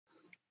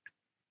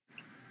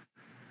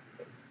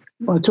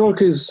My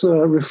talk is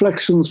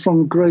Reflections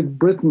from Great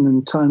Britain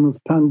in Time of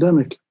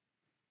Pandemic.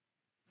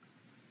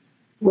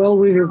 Well,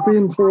 we have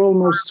been for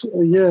almost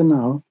a year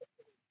now,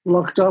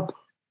 locked up,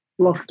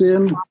 locked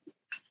in,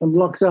 and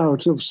locked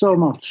out of so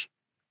much.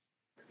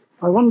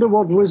 I wonder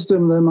what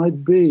wisdom there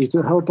might be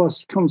to help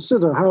us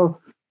consider how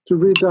to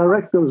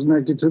redirect those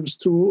negatives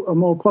to a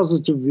more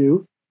positive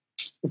view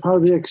of how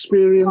the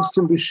experience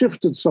can be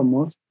shifted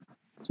somewhat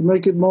to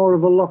make it more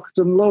of a locked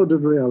and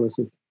loaded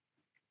reality.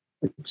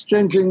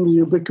 Exchanging the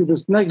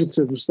ubiquitous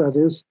negatives, that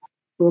is,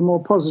 for a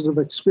more positive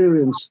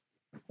experience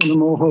and a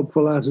more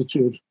hopeful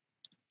attitude.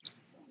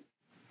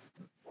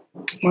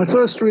 My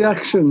first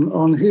reaction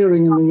on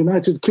hearing in the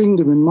United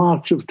Kingdom in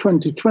March of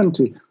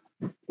 2020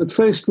 that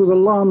faced with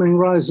alarming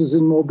rises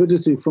in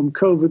morbidity from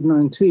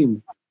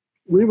COVID-19,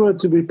 we were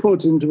to be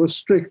put into a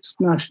strict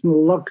national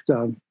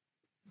lockdown.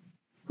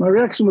 My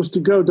reaction was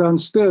to go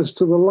downstairs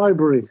to the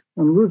library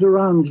and root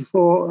around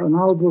for an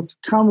Albert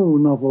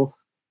Camus novel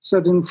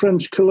set in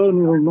French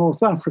colonial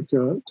North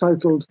Africa,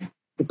 titled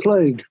The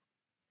Plague.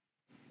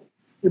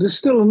 It is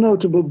still a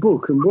notable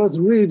book and worth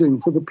reading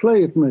for the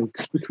play it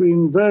makes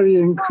between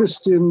varying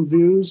Christian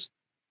views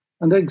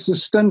and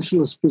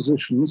existentialist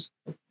positions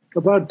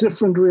about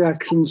different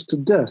reactions to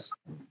death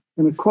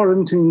in a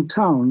quarantined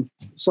town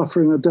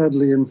suffering a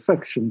deadly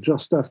infection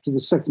just after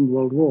the Second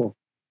World War.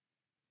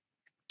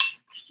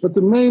 But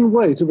the main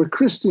weight of a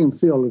Christian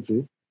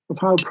theology of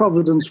how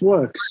providence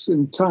works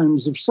in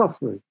times of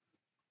suffering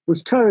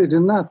was carried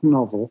in that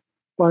novel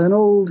by an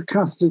old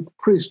Catholic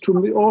priest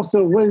whom the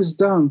author weighs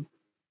down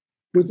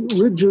with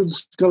rigid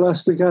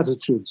scholastic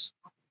attitudes,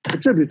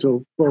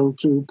 attributable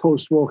to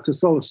post-war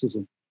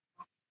Catholicism,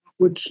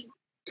 which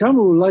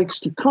Camus likes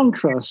to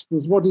contrast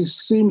with what he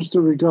seems to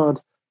regard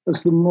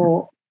as the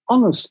more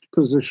honest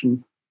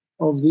position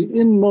of the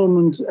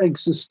in-moment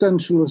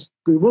existentialist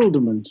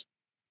bewilderment,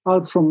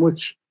 out from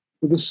which,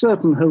 with a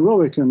certain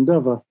heroic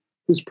endeavor,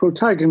 his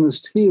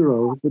protagonist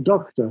hero, the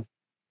doctor,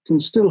 can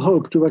still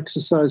hope to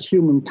exercise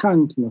human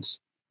kindness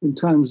in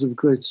times of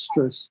great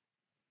stress.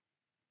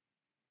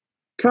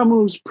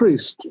 Camus'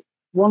 priest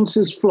wants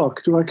his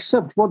flock to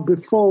accept what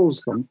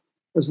befalls them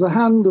as the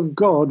hand of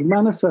God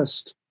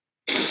manifest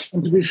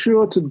and to be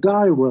sure to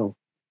die well.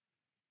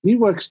 He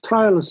works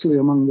tirelessly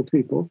among the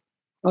people,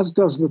 as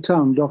does the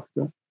town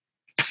doctor,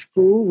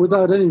 who,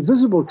 without any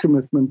visible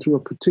commitment to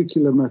a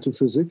particular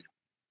metaphysic,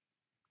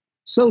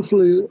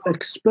 selflessly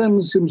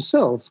expends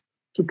himself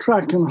to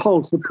track and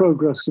halt the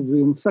progress of the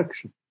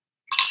infection.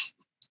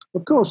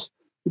 Of course,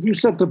 if you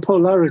set the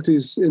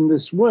polarities in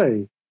this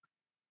way,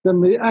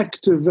 then the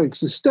active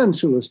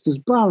existentialist is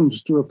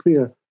bound to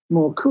appear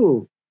more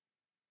cool.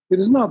 It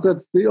is not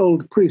that the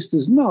old priest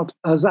is not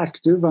as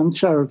active and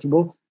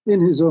charitable in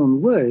his own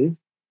way,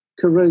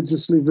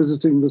 courageously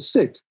visiting the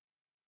sick,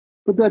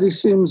 but that he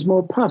seems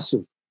more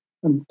passive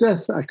and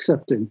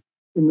death-accepting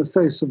in the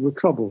face of the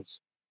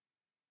troubles.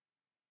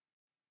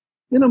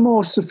 In a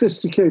more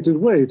sophisticated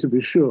way, to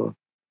be sure.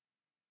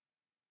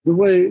 The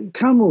way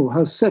Camus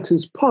has set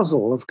his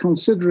puzzle of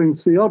considering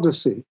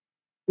theodicy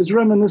is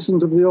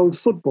reminiscent of the old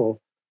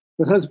football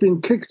that has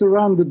been kicked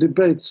around the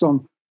debates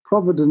on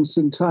providence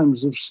in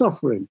times of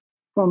suffering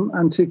from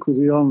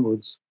antiquity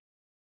onwards.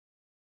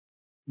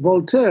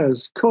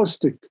 Voltaire's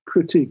caustic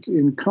critique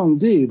in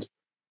Candide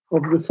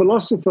of the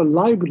philosopher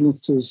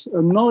Leibniz's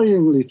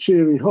annoyingly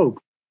cheery hope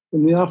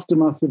in the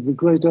aftermath of the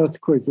great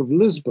earthquake of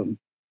Lisbon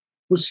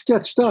was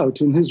sketched out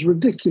in his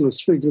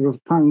ridiculous figure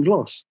of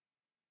Pangloss.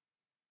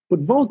 But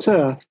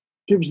Voltaire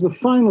gives the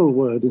final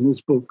word in his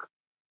book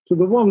to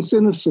the once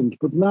innocent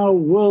but now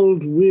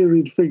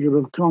world-wearied figure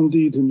of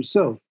Candide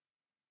himself,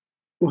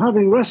 who,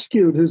 having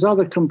rescued his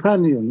other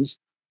companions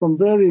from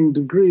varying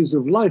degrees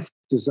of life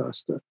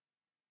disaster,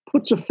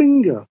 puts a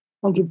finger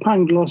onto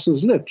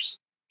Pangloss's lips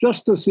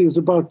just as he is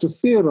about to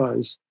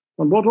theorize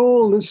on what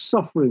all this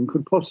suffering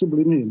could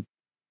possibly mean.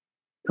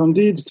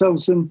 Candide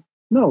tells him,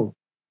 no,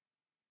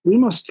 we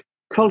must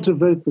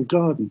cultivate the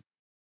garden.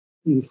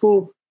 Il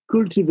faut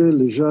cultiver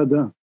le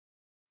jardin.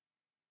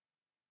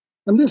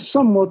 And this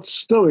somewhat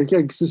stoic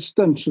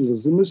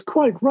existentialism is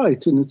quite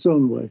right in its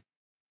own way,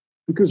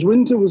 because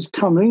winter was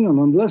coming, and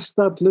unless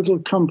that little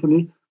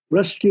company,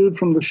 rescued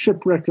from the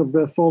shipwreck of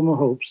their former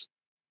hopes,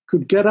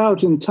 could get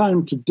out in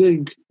time to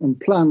dig and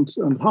plant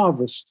and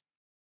harvest,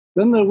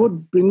 then there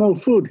would be no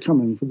food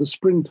coming for the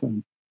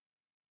springtime.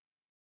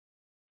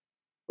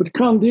 But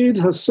Candide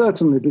has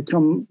certainly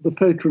become the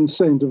patron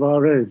saint of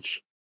our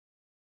age.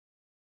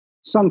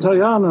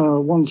 Santayana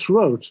once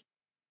wrote,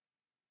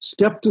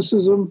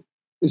 "Skepticism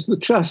is the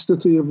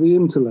chastity of the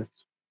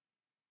intellect,"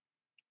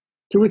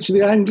 to which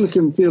the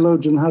Anglican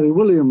theologian Harry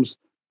Williams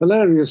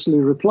hilariously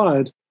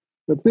replied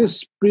that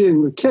this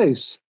being the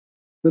case,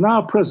 then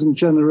our present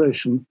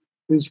generation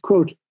is,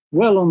 quote,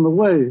 well on the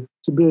way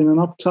to being an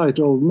uptight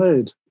old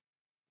maid.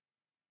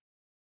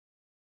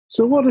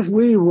 So what if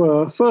we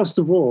were, first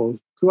of all,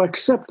 to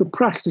accept the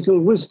practical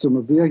wisdom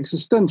of the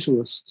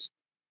existentialists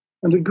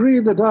and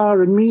agree that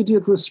our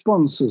immediate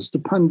responses to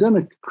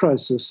pandemic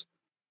crisis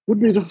would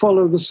be to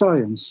follow the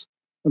science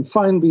and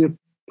find the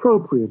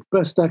appropriate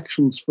best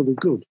actions for the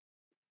good?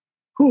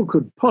 Who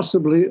could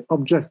possibly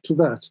object to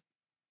that?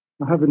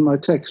 I have in my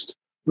text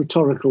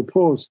rhetorical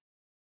pause.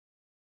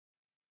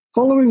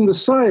 Following the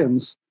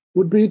science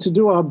would be to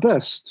do our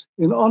best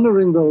in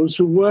honoring those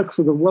who work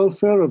for the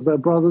welfare of their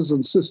brothers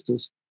and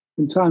sisters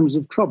in times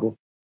of trouble.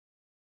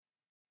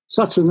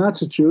 Such an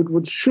attitude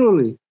would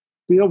surely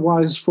be a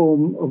wise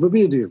form of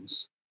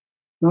obedience,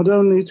 not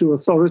only to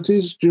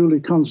authorities duly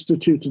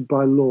constituted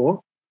by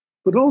law,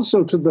 but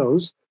also to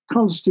those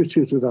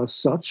constituted as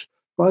such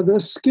by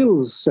their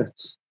skills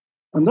sets,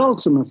 and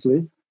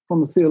ultimately,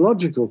 from a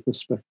theological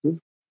perspective,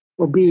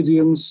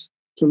 obedience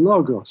to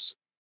Logos.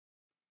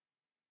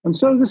 And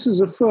so this is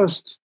a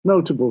first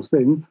notable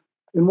thing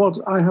in what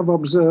I have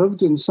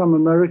observed in some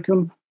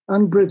American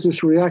and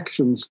British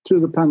reactions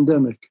to the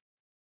pandemic,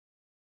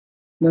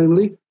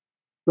 namely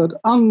that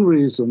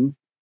unreason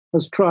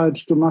has tried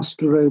to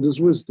masquerade as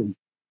wisdom.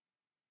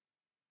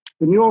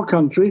 In your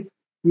country,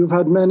 you've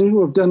had many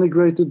who have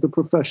denigrated the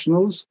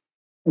professionals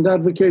and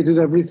advocated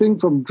everything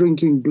from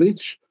drinking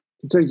bleach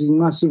to taking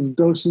massive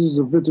doses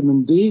of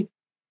vitamin D,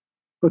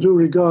 but who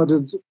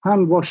regarded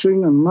hand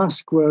washing and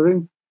mask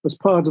wearing as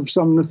part of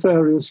some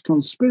nefarious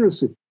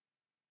conspiracy.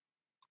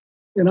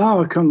 In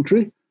our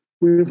country,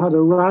 we've had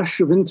a rash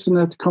of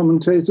internet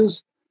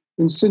commentators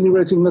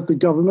insinuating that the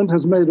government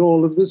has made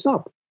all of this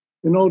up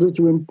in order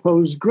to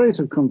impose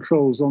greater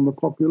controls on the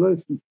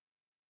population.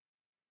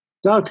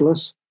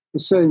 Doubtless, the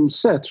same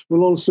set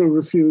will also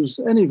refuse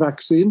any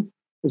vaccine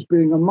as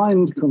being a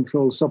mind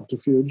control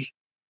subterfuge.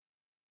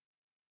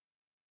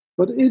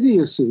 But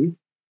idiocy,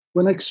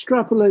 when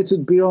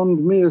extrapolated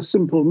beyond mere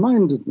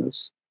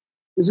simple-mindedness,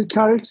 is a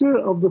character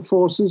of the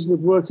forces that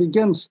work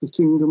against the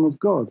kingdom of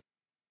God.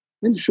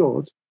 In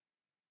short,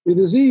 it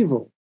is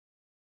evil,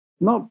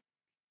 not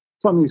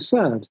funny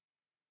sad,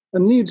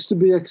 and needs to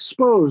be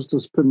exposed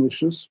as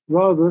pernicious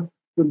rather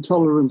than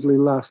tolerantly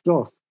laughed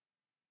off.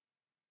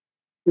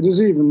 It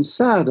is even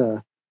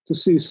sadder to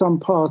see some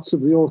parts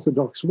of the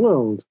Orthodox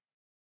world,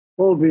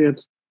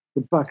 albeit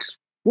the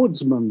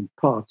backwoodsman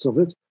parts of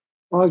it,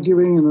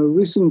 arguing in a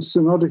recent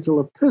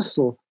synodical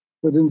epistle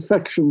that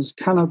infections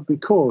cannot be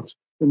caught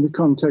in the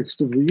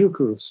context of the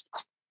Eucharist.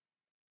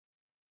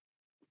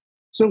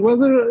 So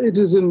whether it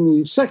is in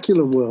the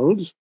secular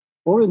world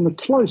or in the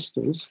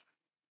cloisters,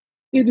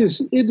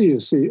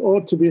 idiocy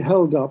ought to be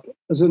held up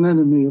as an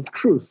enemy of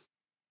truth.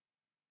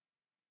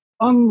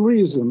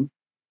 Unreason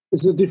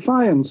is a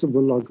defiance of the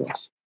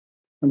Logos,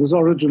 and as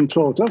Origen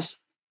taught us,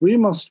 we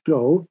must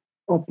go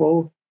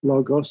oppo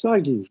Logos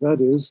agi,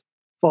 that is,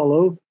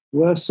 follow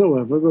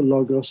wheresoever the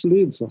Logos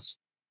leads us.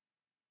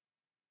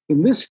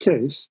 In this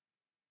case,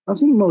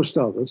 as in most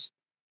others,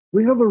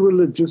 we have a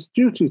religious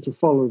duty to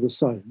follow the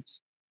science.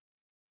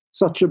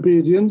 Such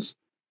obedience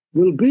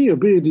will be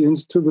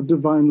obedience to the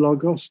divine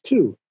Logos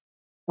too,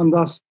 and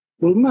thus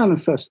will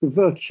manifest the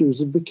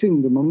virtues of the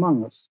kingdom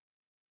among us.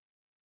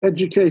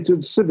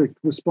 Educated civic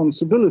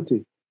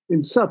responsibility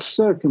in such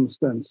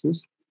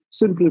circumstances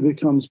simply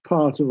becomes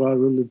part of our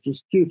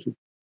religious duty.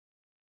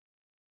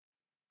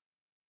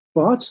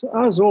 But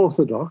as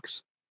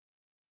Orthodox,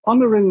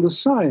 honoring the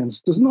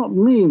science does not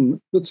mean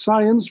that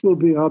science will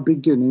be our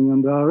beginning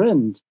and our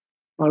end,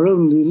 our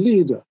only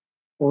leader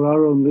or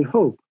our only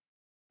hope,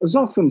 as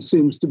often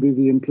seems to be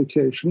the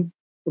implication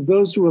of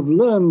those who have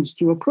learned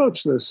to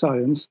approach their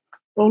science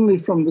only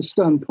from the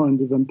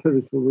standpoint of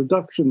empirical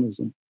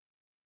reductionism.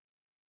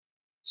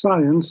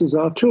 Science is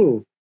our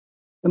tool,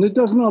 and it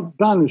does not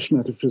banish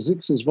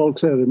metaphysics, as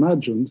Voltaire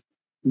imagined,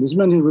 and as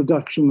many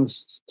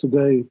reductionists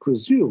today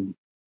presume.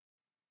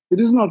 It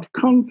is not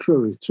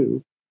contrary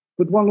to,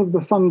 but one of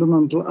the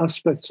fundamental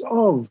aspects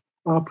of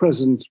our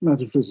present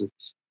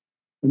metaphysics,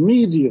 a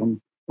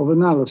medium of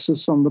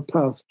analysis on the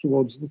path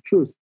towards the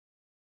truth.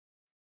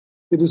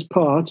 It is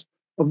part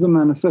of the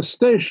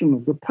manifestation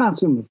of the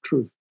pattern of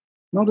truth,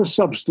 not a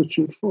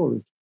substitute for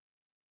it.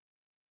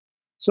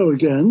 So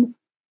again,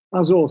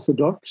 as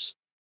Orthodox,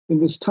 in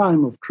this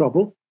time of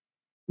trouble,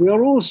 we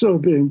are also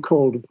being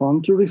called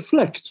upon to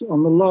reflect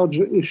on the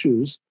larger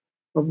issues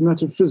of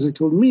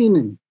metaphysical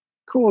meaning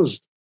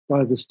caused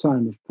by this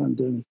time of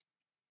pandemic.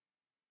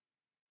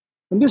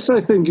 And this,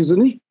 I think, is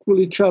an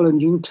equally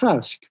challenging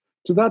task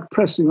to that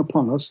pressing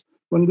upon us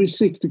when we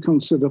seek to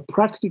consider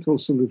practical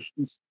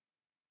solutions.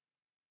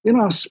 In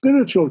our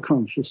spiritual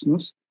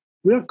consciousness,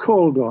 we are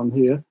called on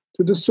here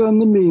to discern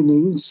the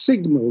meanings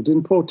signaled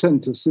in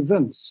portentous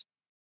events.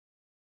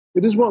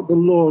 It is what the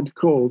Lord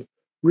called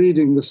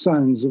reading the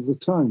signs of the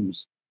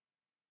times.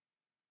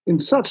 In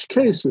such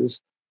cases,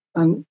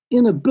 an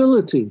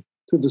inability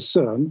to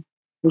discern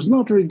was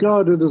not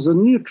regarded as a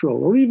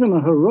neutral or even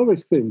a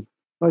heroic thing,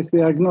 like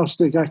the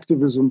agnostic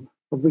activism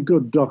of the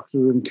good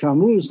doctor in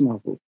Camus'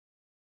 novel,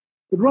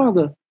 but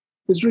rather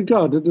is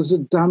regarded as a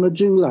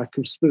damaging lack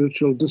of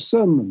spiritual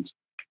discernment,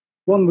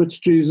 one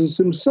which Jesus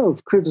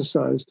himself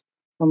criticized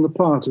on the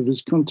part of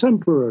his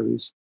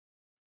contemporaries,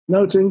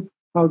 noting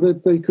how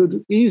that they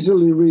could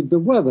easily read the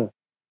weather,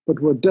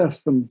 but were deaf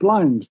and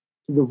blind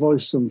to the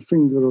voice and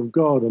finger of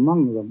God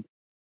among them.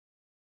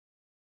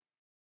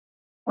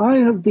 I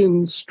have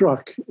been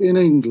struck in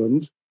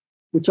England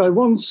which I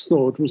once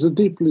thought was a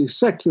deeply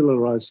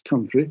secularized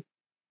country,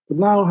 but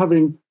now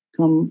having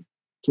come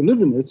to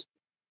live in it,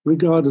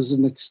 regard as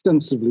an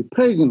extensively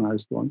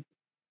paganized one,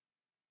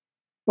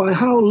 by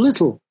how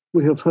little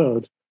we have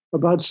heard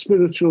about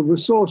spiritual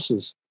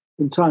resources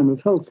in time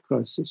of health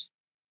crisis.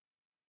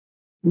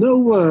 No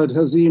word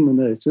has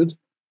emanated,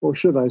 or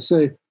should I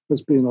say,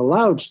 has been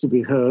allowed to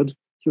be heard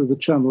through the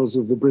channels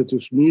of the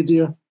British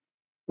media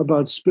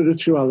about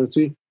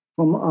spirituality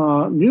from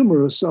our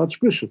numerous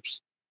archbishops.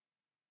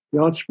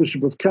 The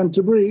Archbishop of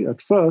Canterbury,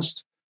 at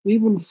first,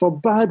 even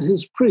forbade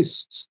his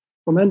priests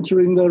from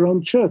entering their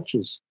own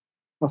churches,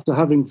 after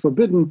having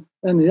forbidden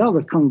any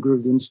other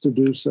congregants to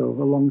do so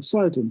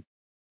alongside him.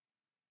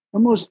 A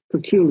most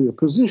peculiar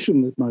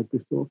position, it might be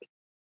thought.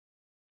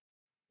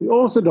 The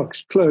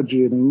Orthodox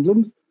clergy in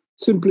England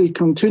simply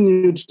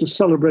continued to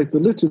celebrate the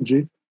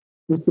liturgy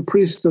with the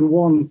priest and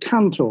one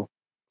cantor,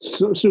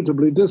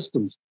 suitably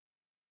distant.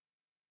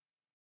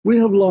 We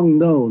have long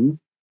known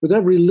that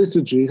every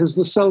liturgy has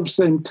the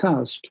self-same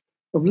task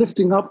of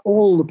lifting up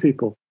all the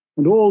people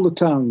and all the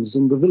towns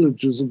and the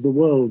villages of the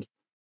world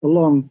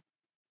along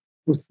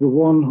with the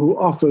one who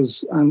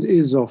offers and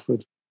is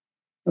offered.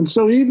 And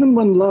so even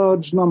when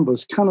large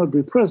numbers cannot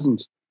be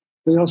present,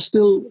 they are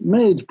still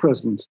made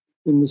present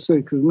in the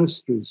sacred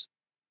mysteries.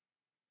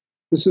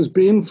 This has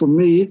been, for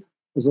me,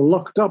 as a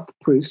locked-up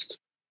priest,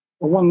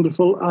 a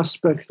wonderful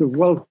aspect of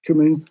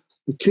welcoming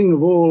the King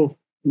of all,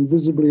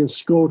 invisibly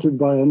escorted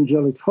by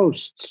angelic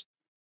hosts,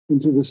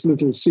 into this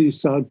little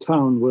seaside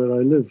town where I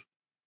live.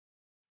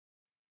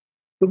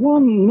 The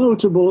one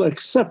notable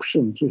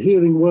exception to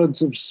hearing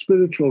words of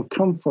spiritual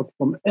comfort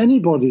from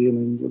anybody in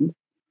England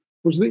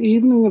was the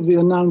evening of the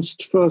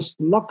announced first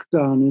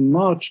lockdown in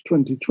March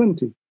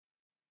 2020,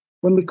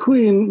 when the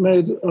Queen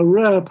made a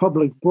rare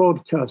public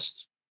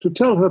broadcast to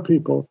tell her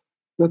people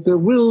that there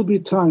will be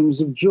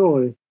times of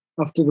joy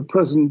after the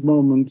present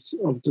moment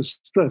of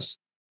distress.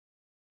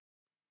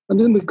 And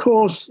in the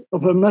course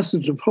of her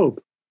message of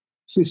hope,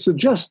 she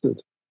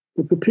suggested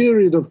that the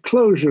period of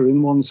closure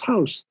in one's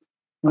house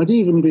might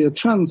even be a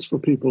chance for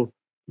people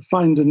to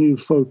find a new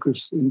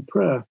focus in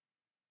prayer.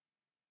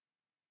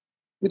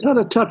 It had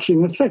a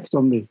touching effect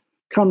on me,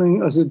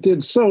 coming as it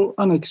did so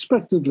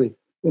unexpectedly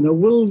in a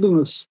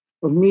wilderness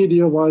of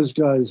media wise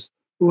guys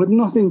who had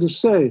nothing to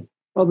say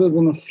other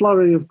than a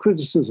flurry of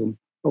criticism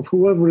of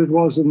whoever it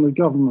was in the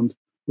government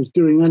was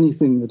doing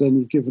anything at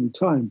any given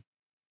time.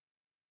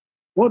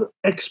 What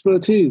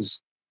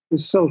expertise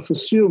is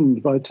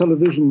self-assumed by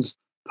television's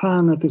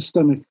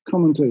pan-epistemic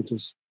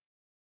commentators?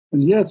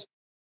 And yet,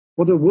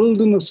 what a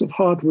wilderness of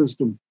heart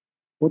wisdom,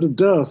 what a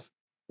dearth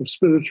of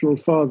spiritual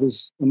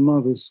fathers and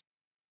mothers.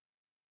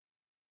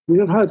 We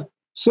have had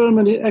so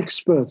many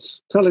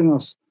experts telling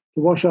us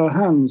to wash our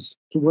hands,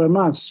 to wear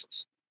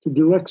masks, to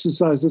do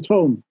exercise at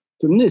home,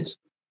 to knit,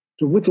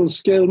 to whittle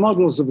scale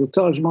models of the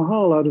Taj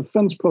Mahal out of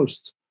fence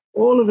posts.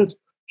 All of it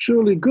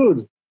surely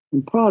good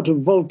and part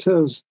of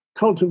Voltaire's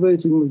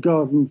cultivating the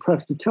garden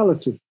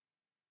practicality.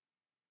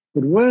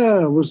 But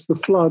where was the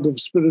flood of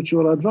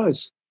spiritual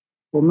advice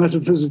or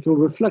metaphysical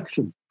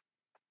reflection?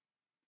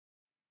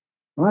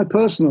 I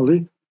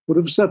personally would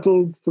have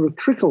settled for a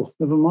trickle,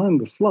 never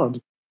mind a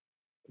flood.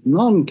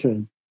 None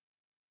came.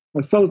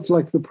 I felt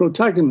like the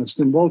protagonist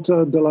in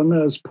Walter de la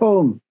Mare's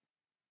poem.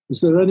 "Is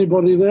there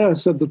anybody there?"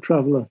 said the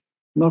traveller,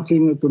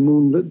 knocking at the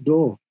moonlit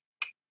door.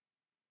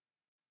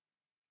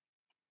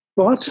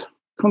 But,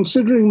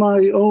 considering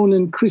my own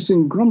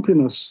increasing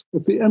grumpiness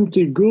at the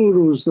empty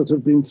gurus that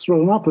have been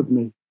thrown up at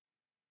me,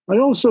 I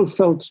also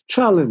felt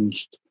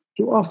challenged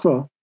to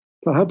offer,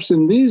 perhaps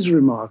in these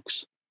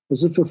remarks,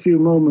 as if a few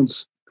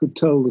moments could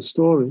tell the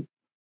story,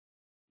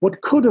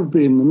 what could have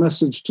been the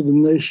message to the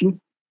nation,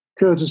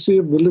 courtesy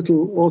of the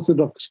little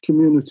Orthodox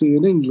community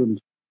in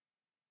England.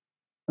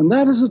 And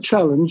that is a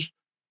challenge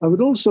I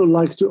would also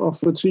like to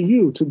offer to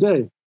you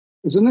today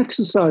as an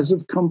exercise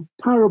of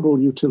comparable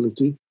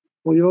utility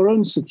for your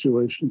own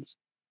situations.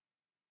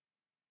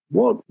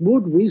 What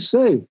would we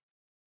say?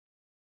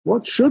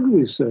 What should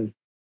we say?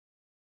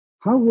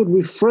 How would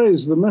we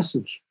phrase the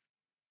message?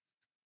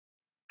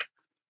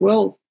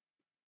 Well,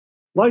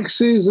 like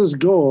Caesar's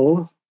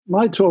Gaul,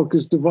 my talk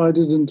is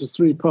divided into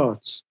three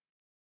parts: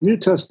 New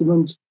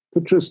Testament,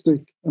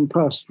 patristic, and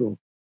pastoral.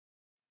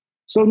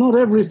 So not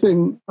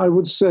everything I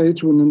would say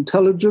to an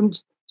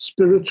intelligent,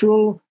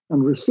 spiritual,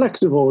 and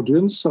reflective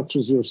audience, such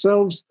as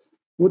yourselves,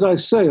 would I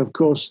say, of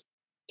course,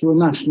 to a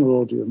national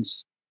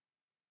audience.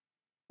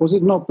 Was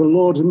it not the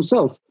Lord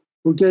himself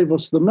who gave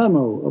us the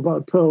memo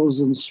about pearls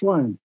and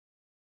swine?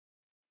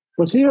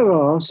 But here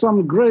are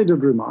some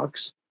graded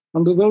remarks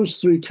under those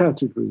three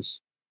categories.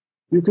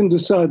 You can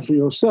decide for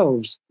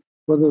yourselves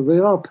whether they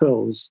are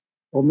pearls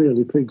or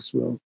merely pig's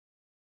will.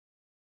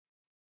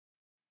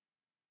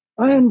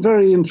 I am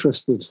very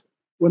interested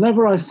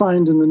whenever I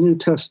find in the New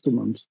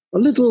Testament a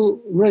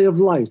little ray of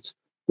light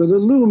that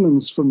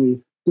illumines for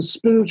me the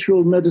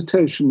spiritual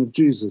meditation of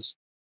Jesus.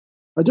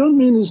 I don't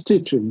mean his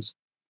teachings,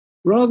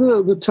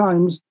 rather the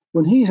times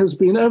when he has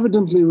been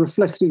evidently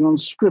reflecting on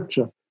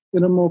Scripture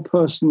in a more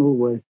personal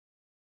way.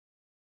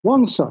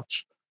 One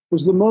such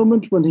was the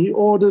moment when he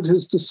ordered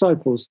his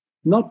disciples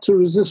not to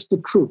resist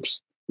the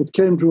troops that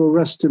came to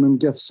arrest him in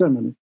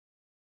Gethsemane.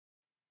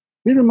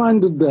 He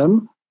reminded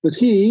them that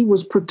he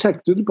was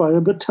protected by a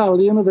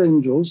battalion of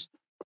angels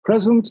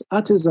present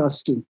at his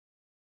asking.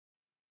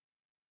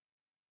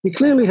 He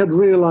clearly had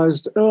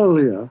realized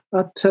earlier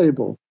at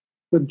table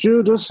that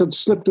Judas had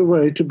slipped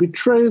away to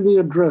betray the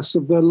address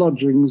of their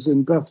lodgings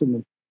in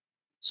Bethany,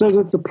 so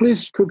that the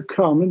police could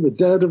come in the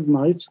dead of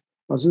night,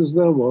 as is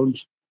their wont,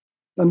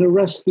 and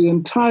arrest the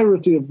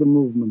entirety of the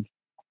movement.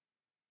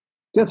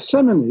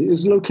 Gethsemane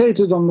is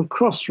located on the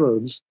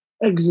crossroads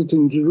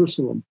exiting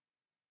Jerusalem,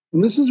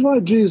 and this is why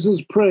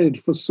Jesus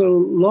prayed for so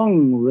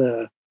long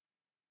there,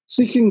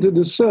 seeking to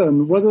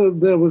discern whether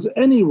there was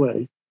any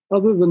way,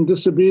 other than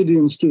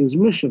disobedience to his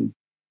mission,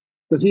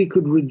 that he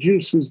could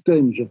reduce his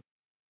danger.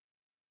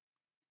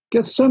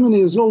 Gethsemane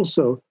is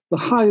also the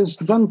highest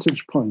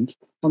vantage point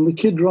on the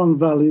Kidron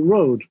Valley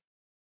Road,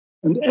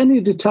 and any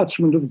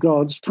detachment of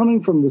guards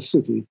coming from the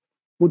city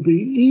would be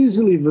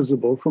easily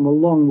visible from a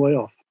long way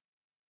off.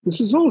 This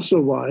is also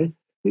why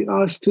he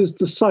asked his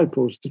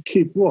disciples to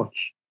keep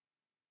watch.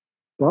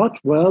 But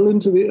well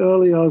into the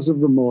early hours of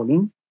the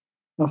morning,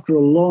 after a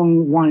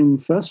long wine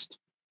fest,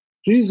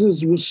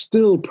 Jesus was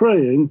still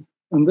praying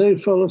and they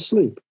fell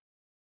asleep.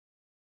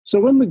 So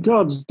when the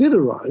guards did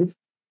arrive,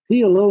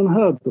 he alone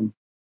heard them,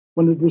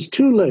 when it was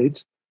too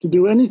late to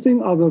do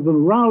anything other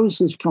than rouse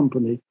his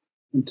company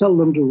and tell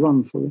them to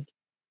run for it.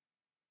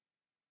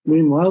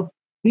 Meanwhile,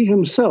 he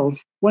himself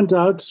went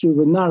out through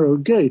the narrow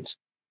gate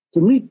to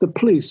meet the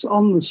police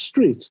on the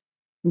street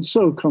and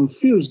so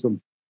confuse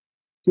them,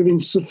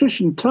 giving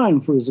sufficient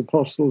time for his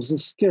apostles'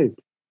 escape.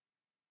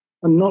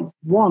 And not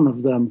one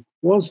of them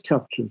was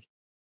captured.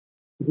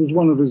 It was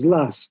one of his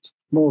last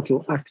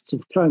mortal acts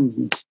of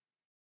kindness.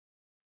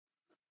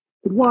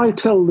 But why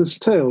tell this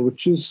tale,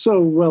 which is so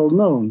well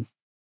known,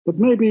 but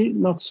maybe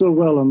not so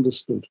well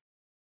understood?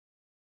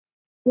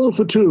 Well,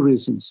 for two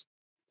reasons.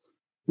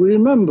 We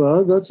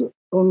remember that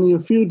only a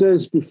few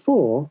days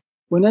before,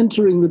 when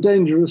entering the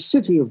dangerous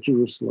city of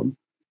Jerusalem,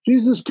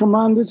 Jesus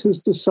commanded his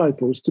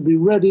disciples to be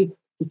ready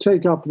to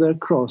take up their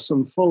cross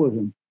and follow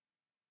him.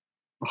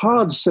 A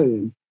hard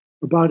saying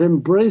about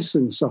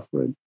embracing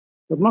suffering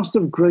that must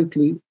have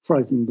greatly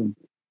frightened them.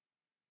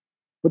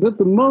 But at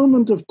the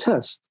moment of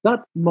test,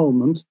 that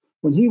moment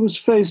when he was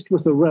faced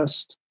with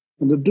arrest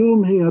and a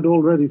doom he had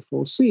already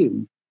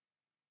foreseen,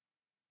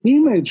 he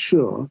made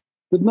sure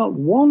that not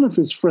one of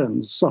his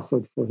friends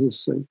suffered for his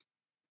sake.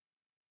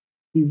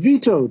 He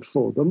vetoed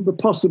for them the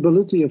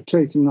possibility of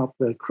taking up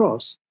their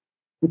cross,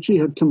 which he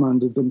had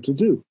commanded them to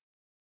do.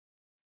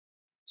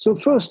 So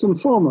first and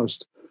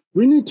foremost,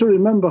 we need to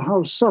remember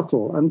how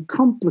subtle and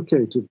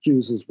complicated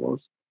Jesus was,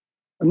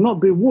 and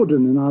not be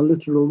wooden in our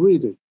literal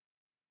reading.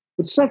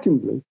 But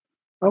secondly,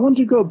 I want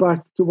to go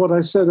back to what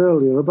I said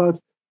earlier about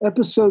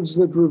episodes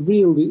that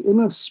reveal the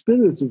inner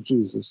spirit of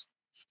Jesus.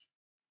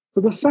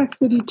 For the fact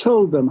that he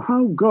told them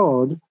how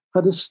God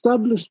had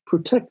established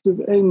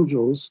protective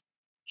angels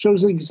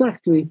shows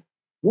exactly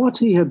what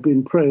he had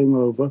been praying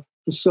over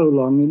for so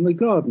long in the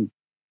garden,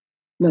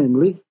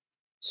 namely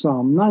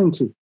Psalm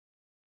 90.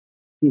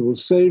 He will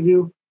save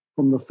you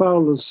from the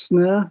fowler's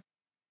snare.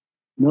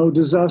 No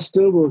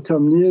disaster will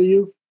come near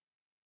you,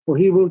 for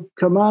he will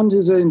command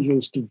his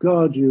angels to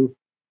guard you,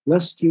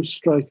 lest you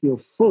strike your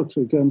foot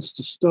against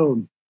a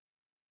stone.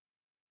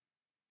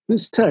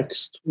 This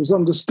text was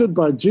understood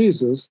by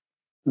Jesus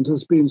and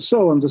has been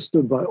so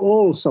understood by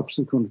all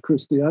subsequent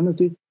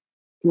Christianity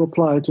to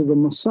apply to the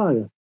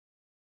Messiah.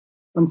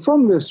 And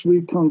from this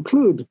we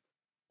conclude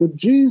that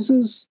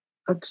Jesus'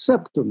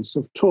 acceptance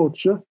of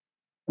torture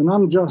and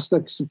unjust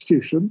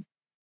execution,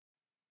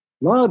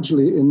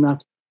 largely in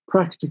that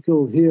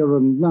practical here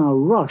and now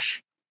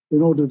rush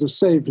in order to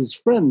save his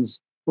friends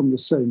from the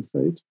same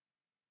fate,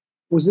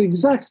 was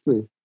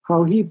exactly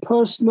how he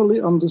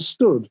personally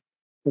understood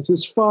that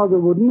his Father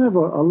would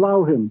never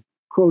allow him,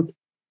 quote,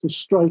 to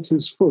strike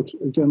his foot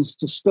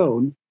against a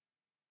stone,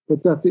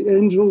 but that the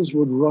angels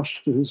would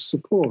rush to his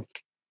support.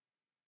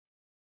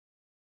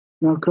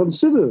 Now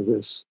consider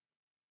this,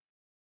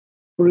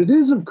 for it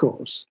is, of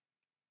course,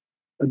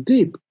 a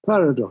deep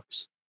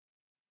paradox.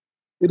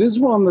 It is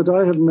one that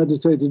I have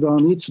meditated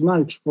on each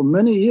night for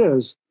many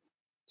years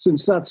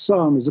since that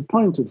psalm is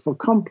appointed for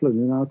Compline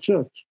in our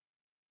church.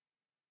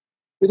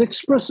 It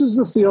expresses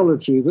the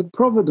theology that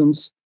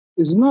providence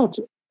is not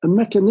a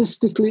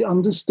mechanistically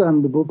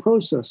understandable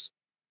process,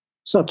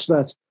 such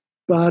that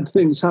bad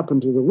things happen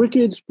to the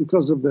wicked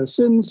because of their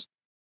sins,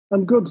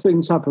 and good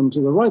things happen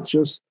to the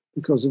righteous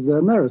because of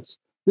their merits.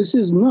 This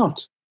is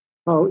not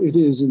how it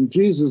is in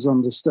Jesus'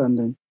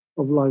 understanding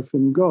of life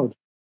in God.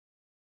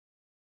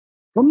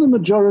 From the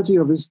majority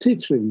of his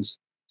teachings,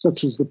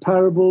 such as the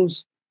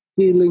parables,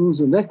 healings,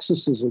 and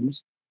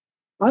exorcisms,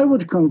 I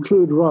would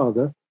conclude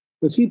rather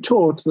that he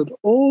taught that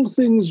all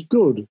things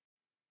good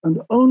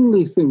and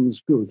only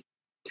things good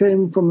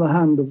came from the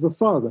hand of the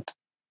Father,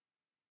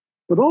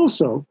 but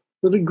also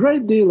that a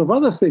great deal of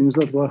other things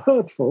that were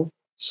hurtful,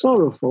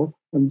 sorrowful,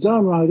 and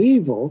downright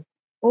evil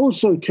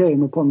also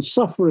came upon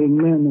suffering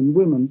men and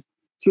women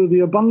through the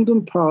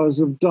abundant powers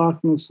of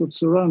darkness that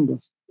surround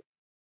us,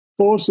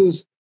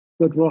 forces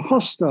that were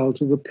hostile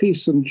to the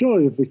peace and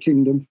joy of the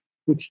kingdom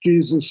which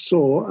Jesus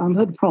saw and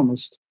had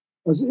promised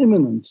as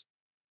imminent,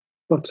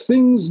 but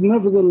things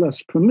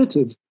nevertheless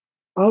permitted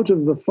out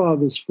of the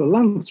Father's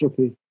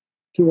philanthropy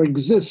to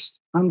exist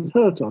and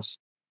hurt us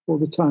for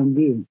the time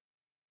being.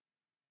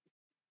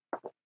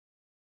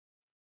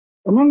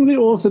 Among the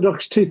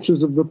Orthodox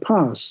teachers of the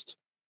past,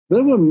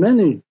 there were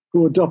many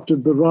who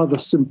adopted the rather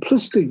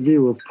simplistic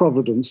view of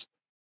providence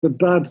that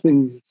bad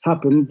things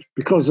happened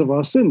because of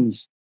our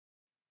sins,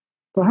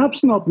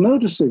 perhaps not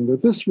noticing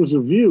that this was a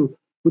view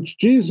which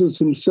Jesus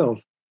himself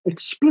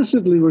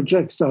explicitly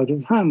rejects out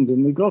of hand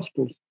in the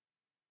Gospels.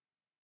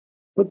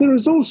 But there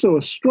is also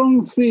a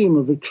strong theme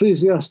of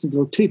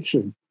ecclesiastical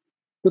teaching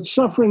that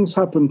sufferings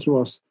happen to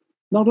us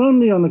not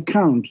only on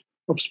account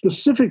of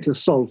specific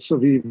assaults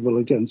of evil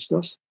against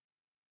us,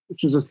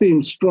 which is a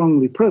theme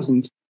strongly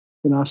present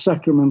in our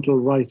sacramental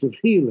rite of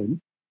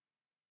healing,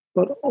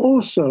 but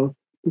also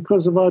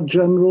because of our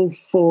general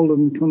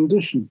fallen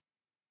condition,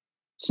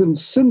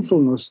 since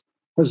sinfulness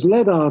has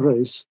led our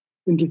race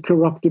into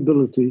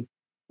corruptibility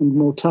and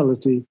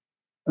mortality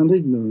and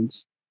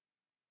ignorance.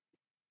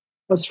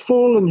 As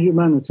fallen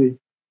humanity,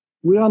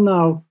 we are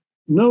now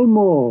no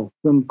more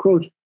than,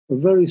 quote, a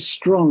very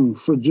strong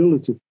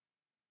fragility.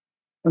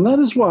 And that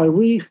is why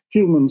we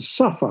humans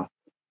suffer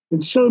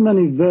in so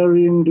many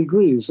varying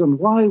degrees, and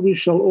why we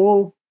shall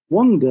all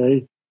one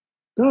day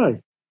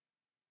die,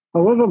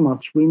 however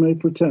much we may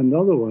pretend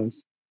otherwise.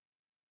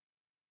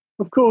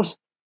 Of course,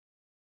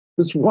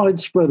 this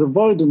widespread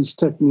avoidance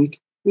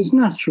technique is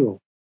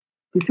natural,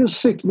 because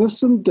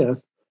sickness and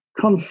death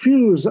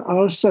confuse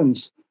our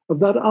sense of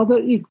that other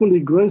equally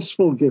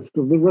graceful gift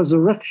of the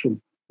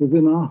resurrection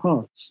within our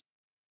hearts,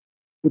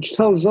 which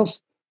tells us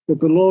that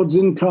the Lord's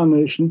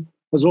incarnation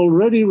has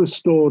already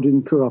restored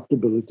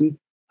incorruptibility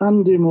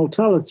and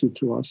immortality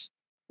to us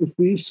if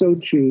we so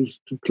choose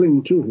to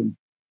cling to him.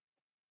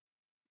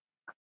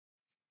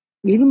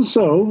 Even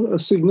so, a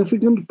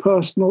significant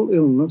personal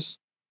illness,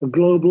 a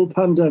global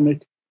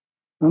pandemic,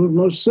 and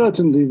most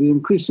certainly the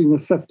increasing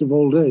effect of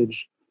old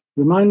age,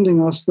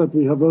 reminding us that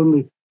we have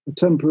only a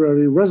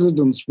temporary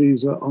residence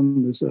visa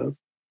on this earth,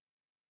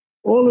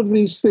 all of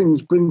these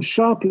things bring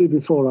sharply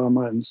before our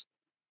minds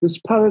this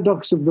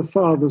paradox of the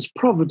Father's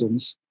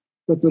providence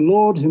that the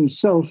Lord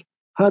himself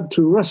had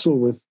to wrestle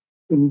with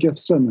in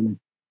Gethsemane.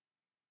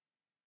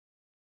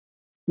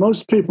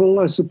 Most people,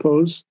 I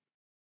suppose,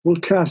 will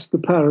cast the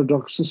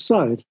paradox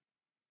aside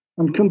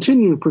and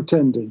continue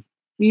pretending,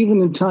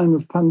 even in time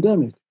of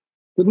pandemic,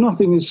 that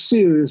nothing is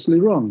seriously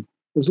wrong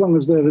as long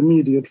as their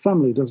immediate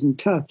family doesn't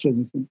catch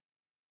anything.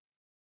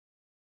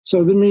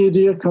 So the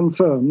media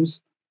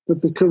confirms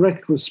that the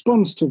correct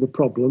response to the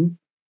problem,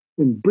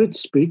 in Brit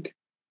speak,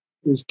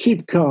 is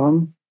keep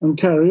calm and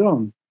carry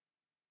on.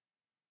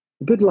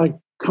 A bit like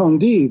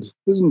Candide,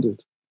 isn't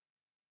it?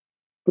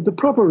 But the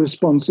proper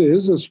response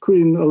is, as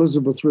Queen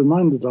Elizabeth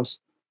reminded us,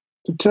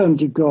 to turn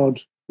to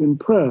God in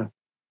prayer.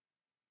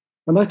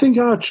 And I think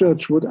our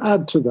church would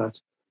add to that,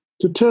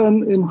 to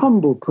turn in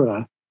humble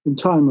prayer in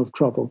time of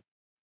trouble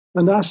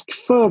and ask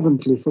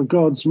fervently for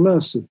God's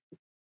mercy,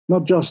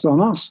 not just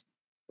on us,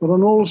 but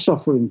on all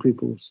suffering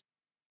peoples.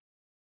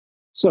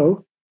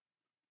 So,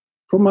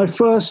 from my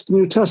first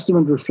New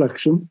Testament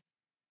reflection,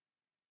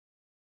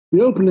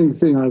 the opening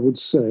thing I would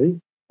say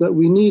that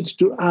we need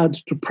to add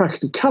to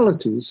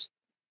practicalities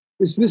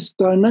is this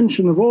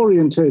dimension of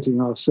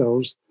orientating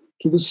ourselves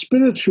to the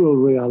spiritual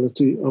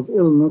reality of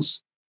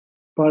illness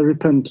by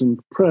repentant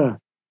prayer.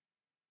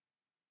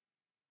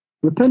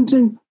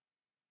 Repenting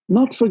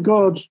not for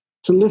God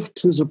to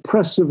lift his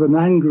oppressive and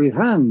angry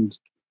hand,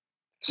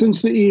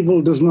 since the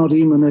evil does not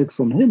emanate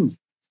from him,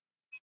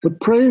 but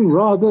praying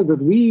rather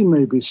that we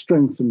may be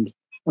strengthened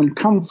and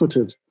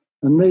comforted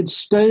and made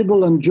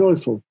stable and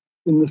joyful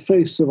in the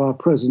face of our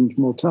present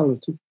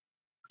mortality.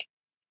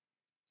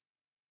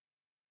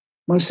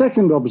 My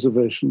second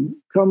observation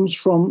comes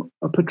from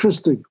a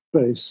patristic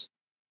base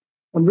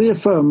and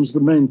reaffirms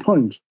the main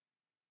point.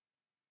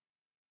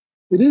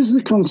 It is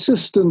the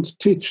consistent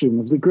teaching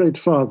of the great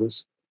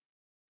fathers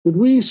that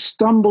we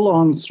stumble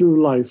on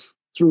through life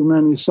through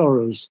many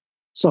sorrows,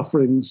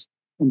 sufferings,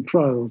 and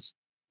trials,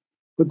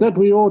 but that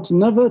we ought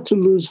never to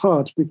lose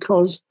heart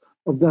because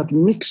of that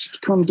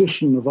mixed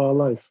condition of our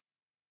life.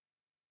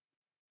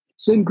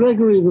 St.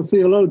 Gregory the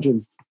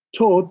Theologian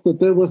taught that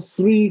there were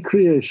three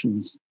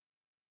creations,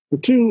 the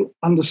two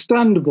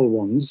understandable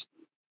ones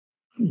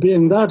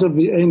being that of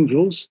the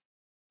angels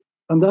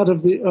and that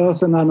of the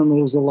earth and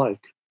animals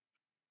alike.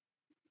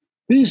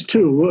 These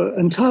two were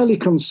entirely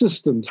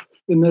consistent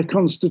in their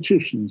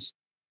constitutions.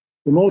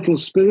 Immortal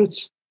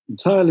spirits,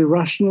 entirely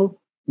rational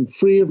and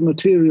free of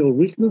material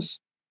weakness,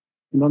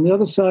 and on the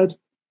other side,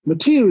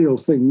 material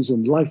things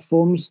and life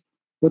forms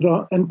that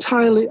are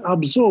entirely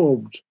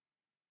absorbed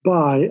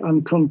by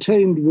and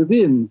contained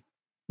within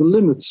the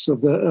limits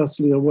of their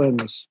earthly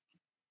awareness.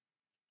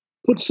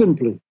 Put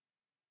simply,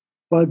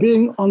 by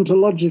being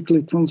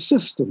ontologically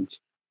consistent,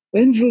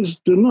 angels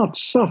do not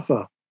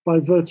suffer by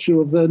virtue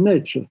of their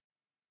nature,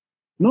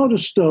 nor to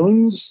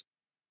stones,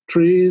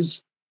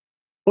 trees,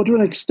 or to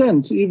an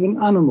extent,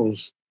 even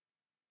animals.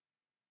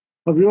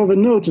 Have you ever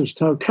noticed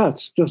how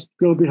cats just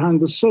go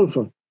behind the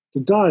sofa to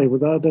die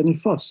without any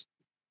fuss?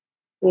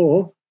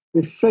 Or,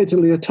 if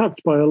fatally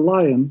attacked by a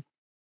lion,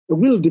 the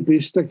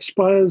wildebeest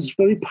expires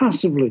very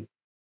passively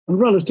and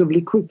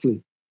relatively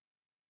quickly.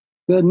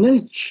 Their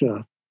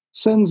nature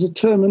sends a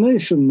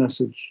termination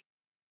message,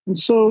 and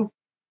so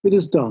it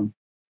is done.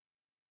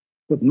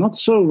 But not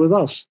so with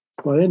us,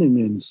 by any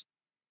means.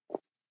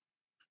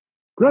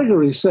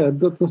 Gregory said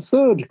that the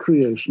third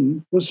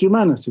creation was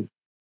humanity,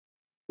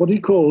 what he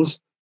calls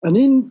an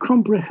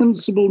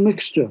incomprehensible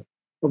mixture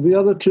of the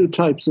other two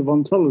types of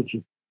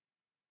ontology.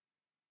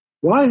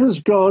 Why has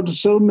God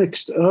so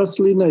mixed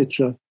earthly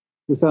nature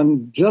with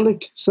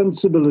angelic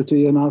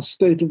sensibility in our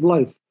state of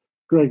life,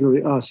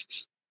 Gregory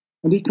asks.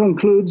 And he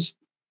concludes,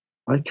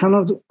 I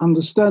cannot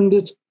understand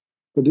it,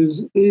 but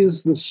it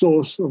is the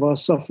source of our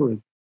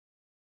suffering.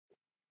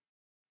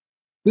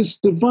 This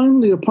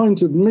divinely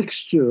appointed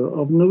mixture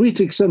of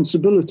noetic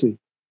sensibility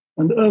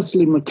and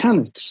earthly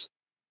mechanics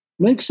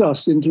makes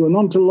us into an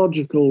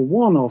ontological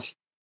one-off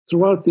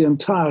throughout the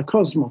entire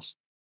cosmos,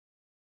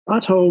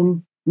 at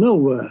home,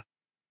 nowhere,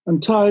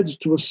 and tied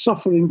to a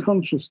suffering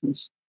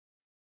consciousness,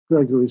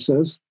 Gregory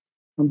says,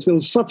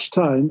 until such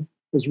time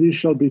as we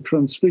shall be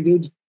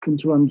transfigured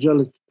into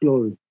angelic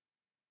glory.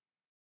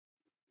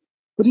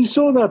 But he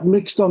saw that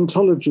mixed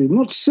ontology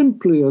not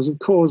simply as a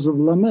cause of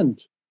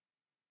lament,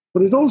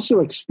 but it also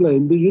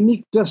explained the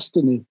unique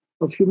destiny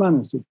of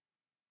humanity,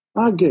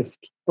 our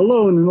gift,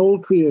 alone in all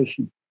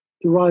creation,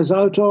 to rise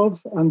out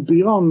of and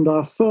beyond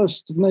our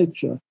first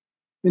nature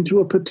into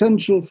a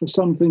potential for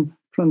something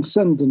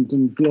transcendent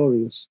and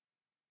glorious.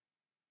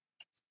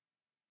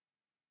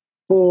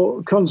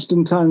 For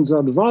Constantine's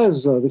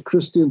advisor, the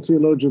Christian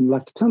theologian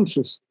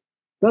Lactantius,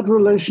 that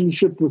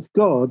relationship with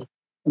God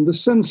and the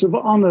sense of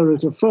honor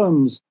it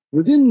affirms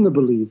within the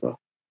believer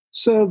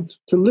served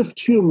to lift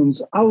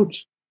humans out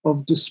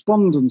of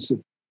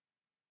despondency.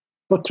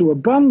 But to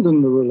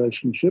abandon the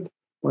relationship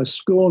by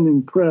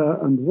scorning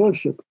prayer and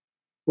worship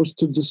was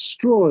to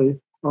destroy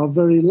our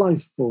very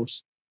life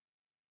force.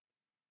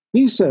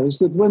 He says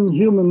that when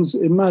humans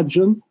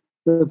imagine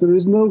that there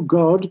is no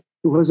God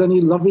who has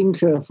any loving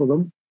care for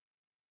them,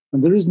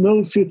 and there is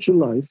no future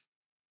life,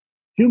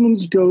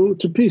 humans go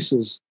to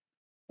pieces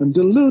and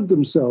delude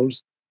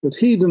themselves that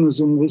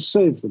hedonism will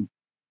save them.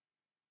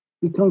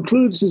 He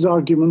concludes his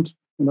argument,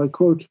 and I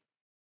quote,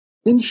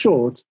 in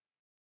short,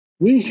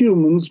 we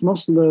humans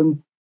must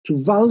learn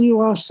to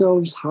value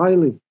ourselves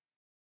highly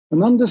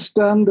and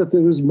understand that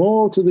there is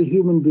more to the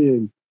human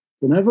being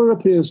than ever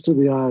appears to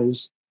the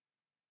eyes,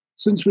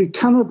 since we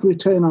cannot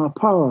retain our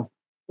power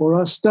or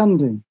our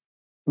standing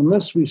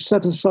unless we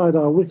set aside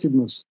our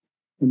wickedness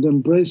and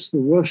embrace the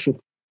worship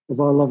of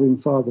our loving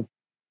Father.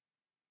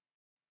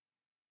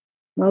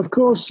 Now, of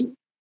course,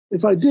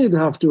 if I did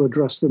have to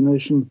address the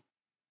nation,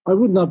 I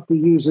would not be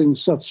using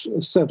such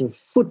a set of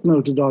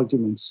footnoted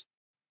arguments.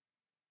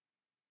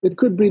 It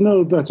could be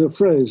no better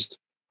phrased,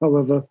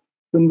 however,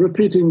 than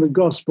repeating the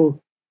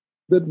gospel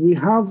that we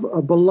have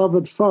a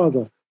beloved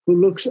Father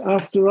who looks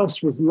after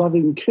us with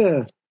loving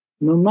care,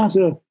 no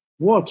matter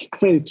what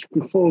fate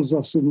befalls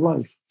us in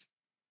life.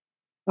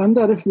 And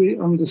that if we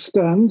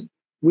understand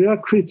we are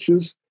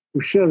creatures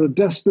who share a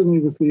destiny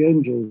with the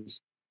angels,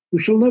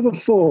 we shall never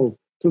fall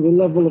to the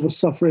level of a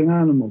suffering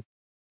animal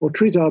or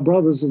treat our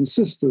brothers and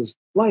sisters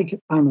like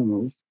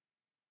animals,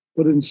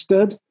 but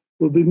instead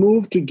will be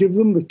moved to give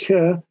them the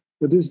care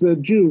that is their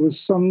due as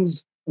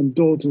sons and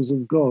daughters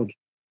of God.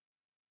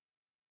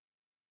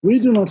 We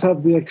do not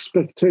have the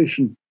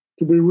expectation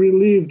to be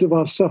relieved of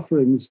our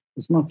sufferings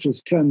as much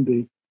as can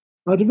be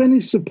out of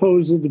any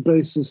supposed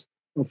basis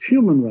of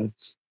human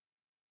rights.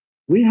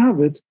 We have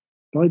it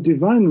by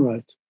divine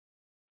right.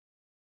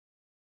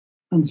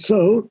 And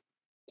so,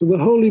 to the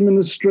holy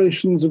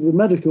ministrations of the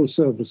medical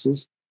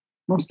services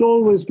must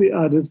always be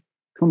added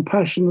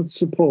compassionate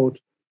support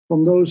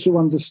from those who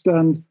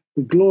understand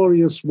the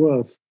glorious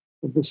worth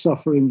of the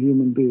suffering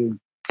human being.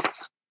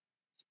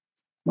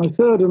 My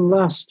third and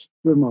last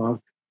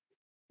remark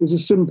is a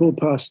simple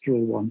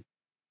pastoral one,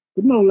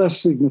 but no less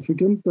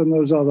significant than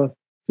those other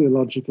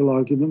theological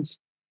arguments.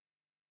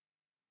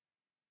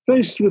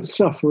 Faced with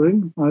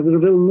suffering, either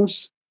of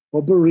illness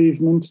or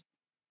bereavement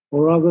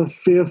or other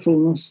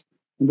fearfulness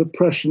and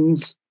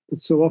oppressions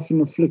that so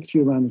often afflict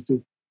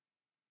humanity,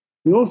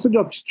 the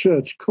Orthodox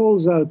Church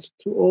calls out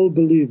to all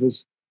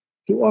believers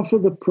to offer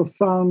the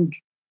profound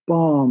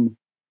balm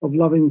of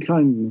loving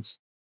kindness,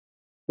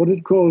 what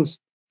it calls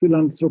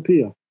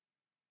philanthropia,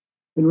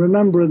 in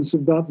remembrance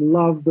of that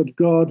love that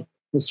God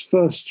has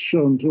first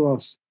shown to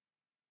us.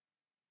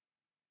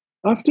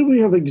 After we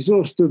have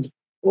exhausted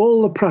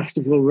all the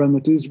practical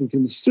remedies we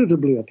can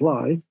suitably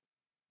apply,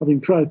 having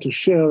tried to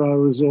share our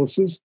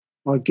resources,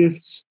 our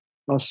gifts,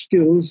 our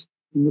skills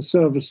in the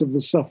service of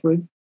the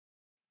suffering,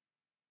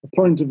 a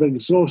point of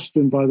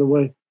exhaustion, by the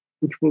way,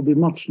 which will be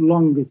much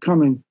longer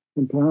coming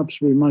than perhaps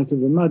we might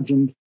have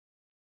imagined,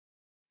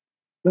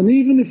 then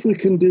even if we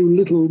can do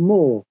little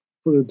more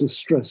for a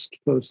distressed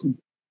person,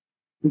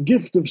 the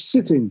gift of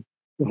sitting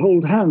to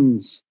hold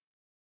hands,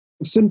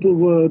 a simple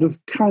word of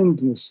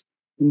kindness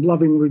and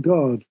loving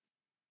regard,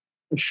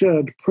 a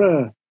shared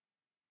prayer,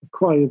 a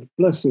quiet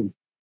blessing.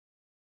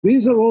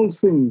 These are all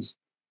things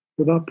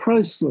that are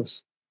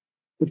priceless,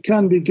 but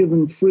can be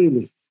given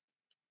freely.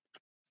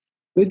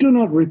 They do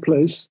not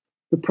replace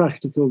the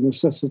practical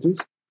necessities,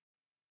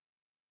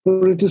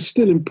 for it is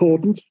still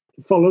important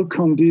to follow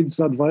Candide's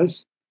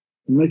advice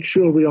and make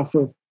sure we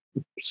offer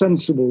a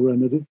sensible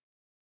remedy.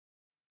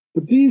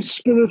 But these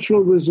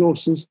spiritual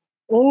resources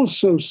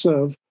also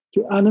serve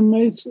to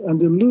animate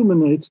and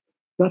illuminate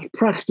that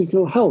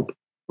practical help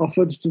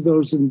offered to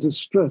those in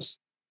distress.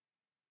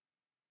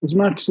 As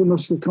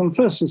Maximus the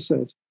Confessor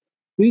said,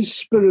 these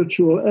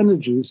spiritual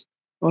energies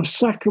are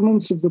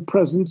sacraments of the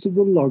presence of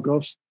the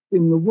Logos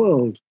in the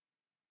world,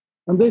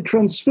 and they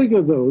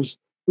transfigure those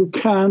who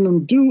can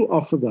and do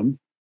offer them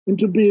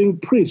into being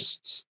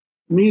priests,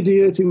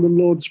 mediating the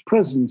Lord's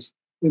presence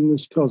in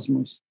this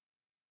cosmos.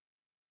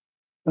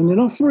 And in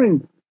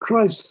offering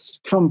Christ's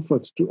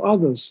comfort to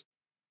others,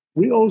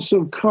 we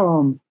also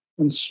calm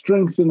and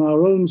strengthen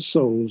our own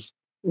souls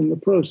in the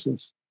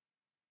process.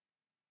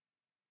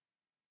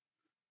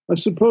 I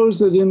suppose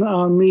that in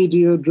our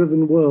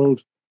media-driven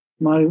world,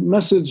 my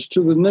message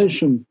to the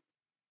nation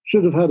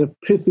should have had a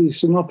pithy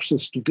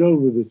synopsis to go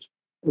with it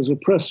as a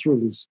press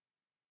release.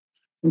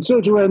 And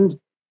so to end,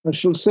 I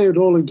shall say it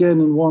all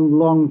again in one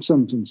long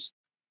sentence.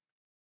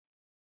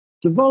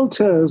 To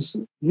Voltaire's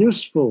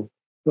useful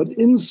but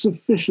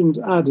insufficient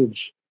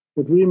adage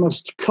that we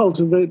must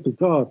cultivate the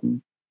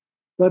garden,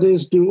 that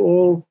is, do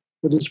all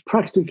that is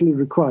practically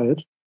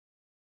required,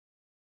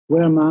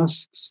 wear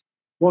masks,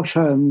 wash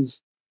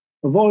hands,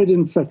 avoid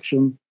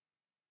infection,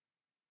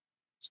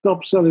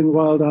 stop selling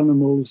wild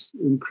animals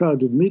in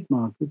crowded meat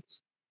markets,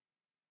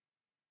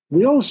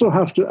 we also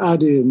have to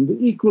add in the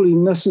equally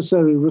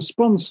necessary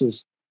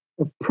responses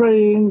of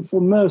praying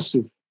for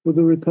mercy with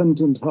a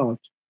repentant heart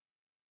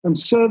and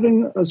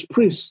serving as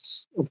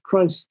priests of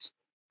Christ's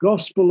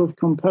gospel of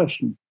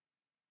compassion,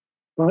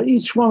 by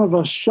each one of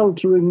us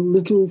sheltering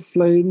little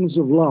flames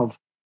of love,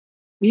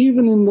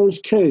 even in those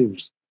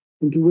caves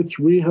into which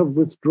we have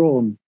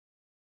withdrawn,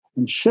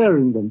 and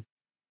sharing them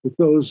with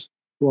those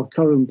who are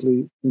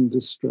currently in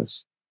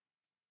distress.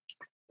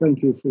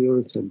 Thank you for your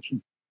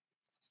attention.